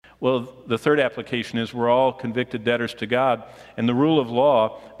Well, the third application is we're all convicted debtors to God, and the rule of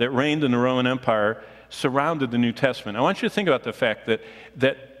law that reigned in the Roman Empire surrounded the New Testament. I want you to think about the fact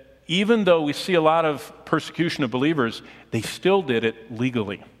that even though we see a lot of persecution of believers, they still did it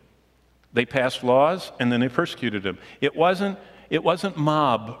legally. They passed laws, and then they persecuted them. It wasn't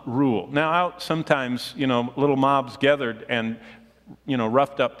mob rule. Now, out sometimes, little mobs gathered and,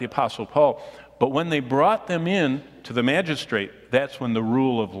 roughed up the Apostle Paul. But when they brought them in to the magistrate, that's when the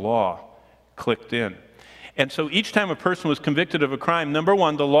rule of law clicked in. And so each time a person was convicted of a crime, number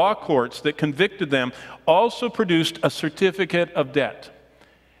one, the law courts that convicted them also produced a certificate of debt.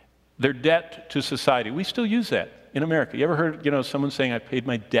 Their debt to society. We still use that in America. You ever heard, someone saying, I paid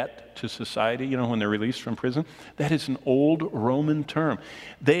my debt to society, when they're released from prison? That is an old Roman term.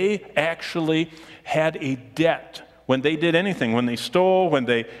 They actually had a debt when they did anything, when they stole, when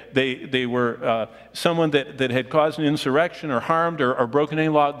they were someone that had caused an insurrection or harmed or broken any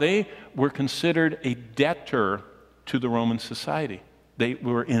law, they were considered a debtor to the Roman society. They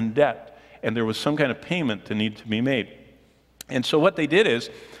were in debt, and there was some kind of payment that needed to be made. And so what they did is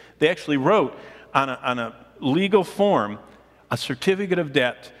they actually wrote on a legal form a certificate of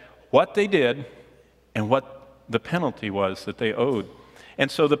debt, what they did and what the penalty was that they owed. And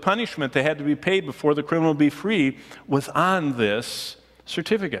so the punishment that had to be paid before the criminal would be free was on this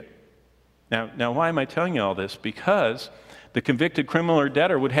certificate. Now, why am I telling you all this? Because the convicted criminal or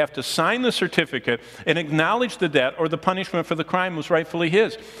debtor would have to sign the certificate and acknowledge the debt, or the punishment for the crime was rightfully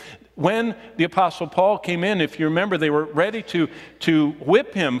his. When the Apostle Paul came in, if you remember, they were ready to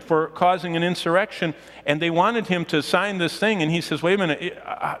whip him for causing an insurrection, and they wanted him to sign this thing, and he says, wait a minute,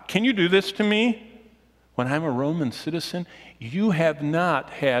 can you do this to me? When I'm a Roman citizen, you have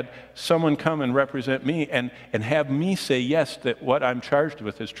not had someone come and represent me and have me say, yes, that what I'm charged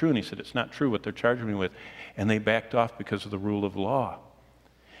with is true. And he said, it's not true what they're charging me with. And they backed off because of the rule of law.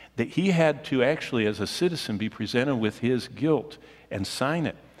 That he had to actually, as a citizen, be presented with his guilt and sign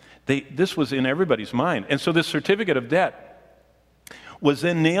it. This was in everybody's mind. And so this certificate of debt was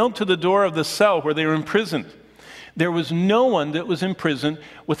then nailed to the door of the cell where they were imprisoned. There was no one that was in prison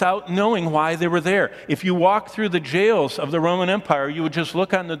without knowing why they were there. If you walk through the jails of the Roman Empire, you would just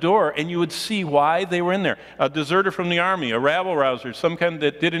look on the door and you would see why they were in there. A deserter from the army, a rabble-rouser, some kind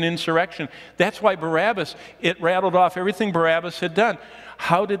that did an insurrection. That's why Barabbas, it rattled off everything Barabbas had done.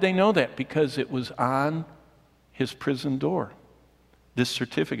 How did they know that? Because it was on his prison door. This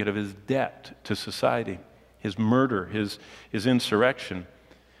certificate of his debt to society, his murder, his insurrection.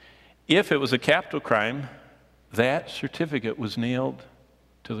 If it was a capital crime, that certificate was nailed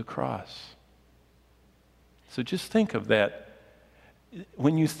to the cross. So just think of that.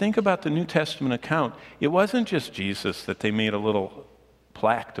 When you think about the New Testament account, it wasn't just Jesus that they made a little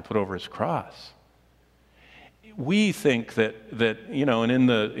plaque to put over his cross. We think that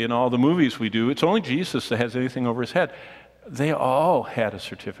and in all the movies we do, it's only Jesus that has anything over his head. They all had a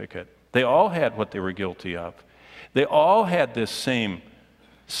certificate. They all had what they were guilty of. They all had this same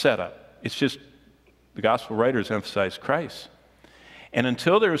setup. It's just the gospel writers emphasize Christ. And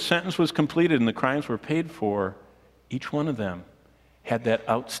until their sentence was completed and the crimes were paid for, each one of them had that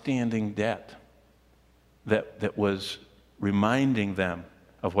outstanding debt that was reminding them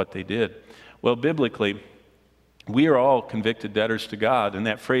of what they did. Well, biblically, we are all convicted debtors to God. And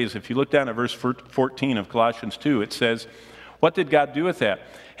that phrase, if you look down at verse 14 of Colossians 2, it says, what did God do with that?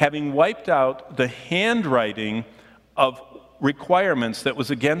 Having wiped out the handwriting of requirements that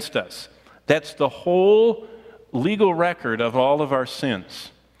was against us. That's the whole legal record of all of our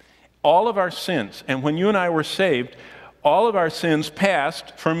sins. All of our sins. And when you and I were saved, all of our sins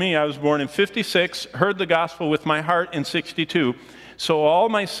passed. For me, I was born in 56, heard the gospel with my heart in 62. So all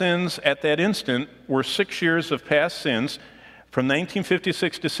my sins at that instant were 6 years of past sins. From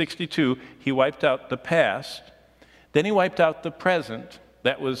 1956 to 62, he wiped out the past. Then he wiped out the present.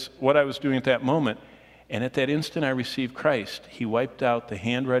 That was what I was doing at that moment. And at that instant I received Christ. He wiped out the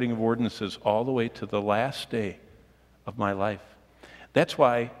handwriting of ordinances all the way to the last day of my life. That's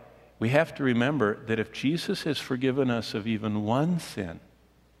why we have to remember that if Jesus has forgiven us of even one sin,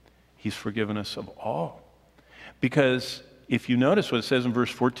 he's forgiven us of all. Because if you notice what it says in verse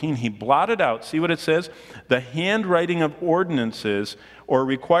 14, he blotted out, see what it says? The handwriting of ordinances or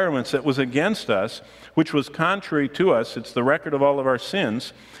requirements that was against us, which was contrary to us. It's the record of all of our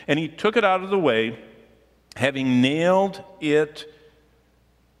sins. And he took it out of the way, having nailed it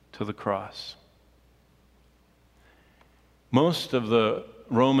to the cross. Most of the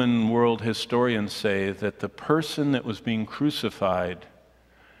Roman world historians say that the person that was being crucified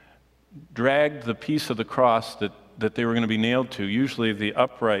dragged the piece of the cross that they were going to be nailed to. Usually the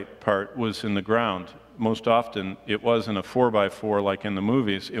upright part was in the ground. most often it wasn't a 4x4 like in the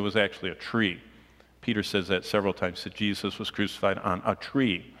movies, it was actually a tree. Peter says that several times, that Jesus was crucified on a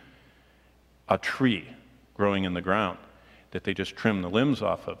tree growing in the ground that they just trimmed the limbs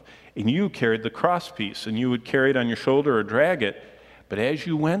off of. And you carried the cross piece, and you would carry it on your shoulder or drag it. But as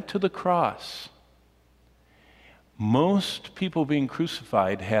you went to the cross, most people being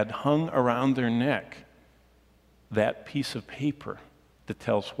crucified had hung around their neck that piece of paper that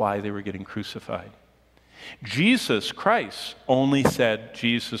tells why they were getting crucified. Jesus Christ only said,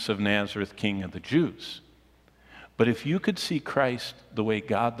 Jesus of Nazareth, King of the Jews. But if you could see Christ the way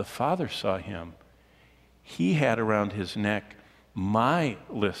God the Father saw him, he had around his neck my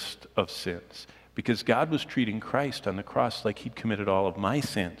list of sins, because God was treating Christ on the cross like he'd committed all of my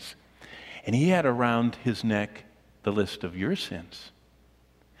sins. And he had around his neck the list of your sins.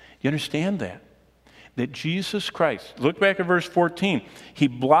 You understand that? That Jesus Christ, look back at verse 14, he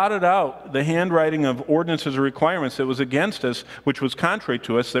blotted out the handwriting of ordinances or requirements that was against us, which was contrary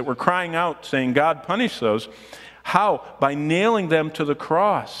to us, that were crying out, saying, God, punish those. How? By nailing them to the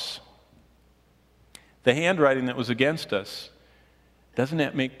cross. The handwriting that was against us. Doesn't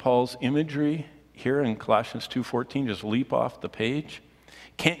that make Paul's imagery here in Colossians 2:14 just leap off the page?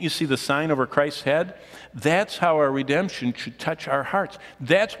 Can't you see the sign over Christ's head? That's how our redemption should touch our hearts.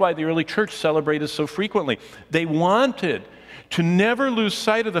 That's why the early church celebrated so frequently. They wanted to never lose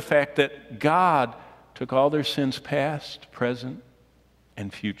sight of the fact that God took all their sins past, present,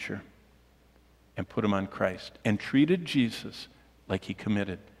 and future and put them on Christ and treated Jesus like he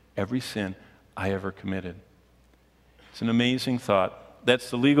committed every sin I ever committed. It's an amazing thought. That's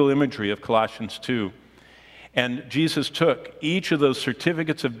the legal imagery of Colossians 2. And Jesus took each of those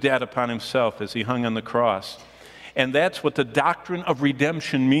certificates of debt upon himself as he hung on the cross. And that's what the doctrine of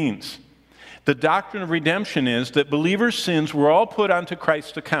redemption means. The doctrine of redemption is that believers' sins were all put onto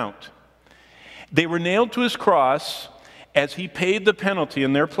Christ's account. They were nailed to his cross as he paid the penalty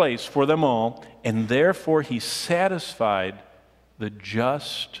in their place for them all, and therefore he satisfied the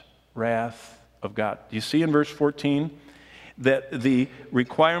just wrath of God. Do you see in verse 14? That the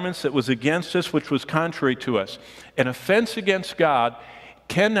requirements that was against us, which was contrary to us, an offense against God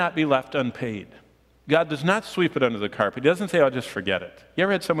cannot be left unpaid. God does not sweep it under the carpet. He doesn't say, oh, just forget it. You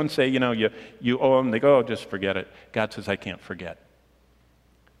ever had someone say, you owe them, they go, oh, just forget it. God says, I can't forget.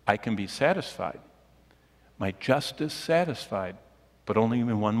 I can be satisfied. My justice satisfied, but only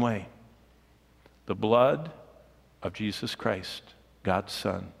in one way. The blood of Jesus Christ, God's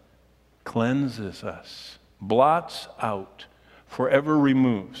Son, cleanses us, blots out, forever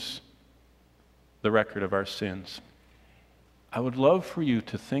removes the record of our sins. I would love for you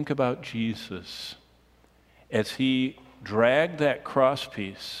to think about Jesus as he dragged that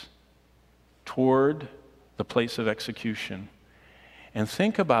crosspiece toward the place of execution, and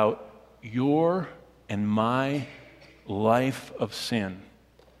think about your and my life of sin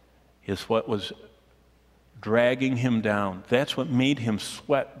is what was dragging him down. That's what made him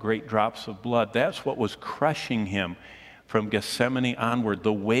sweat great drops of blood. That's what was crushing him from Gethsemane onward.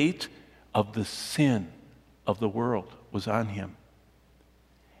 The weight of the sin of the world was on him.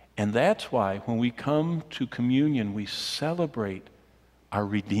 And that's why when we come to communion, we celebrate our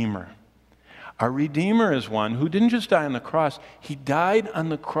Redeemer. Our Redeemer is one who didn't just die on the cross, he died on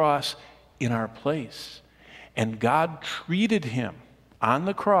the cross in our place. And God treated him on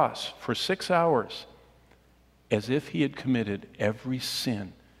the cross for 6 hours as if he had committed every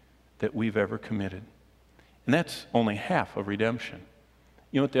sin that we've ever committed. And that's only half of redemption.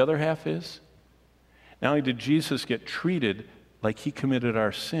 You know what the other half is? Not only did Jesus get treated like he committed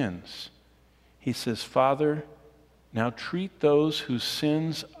our sins, he says, Father, now treat those whose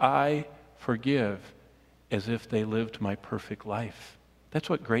sins I forgive as if they lived my perfect life. That's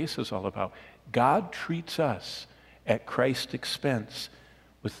what grace is all about. God treats us at Christ's expense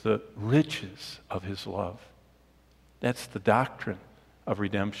with the riches of his love. That's the doctrine of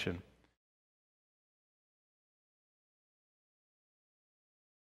redemption.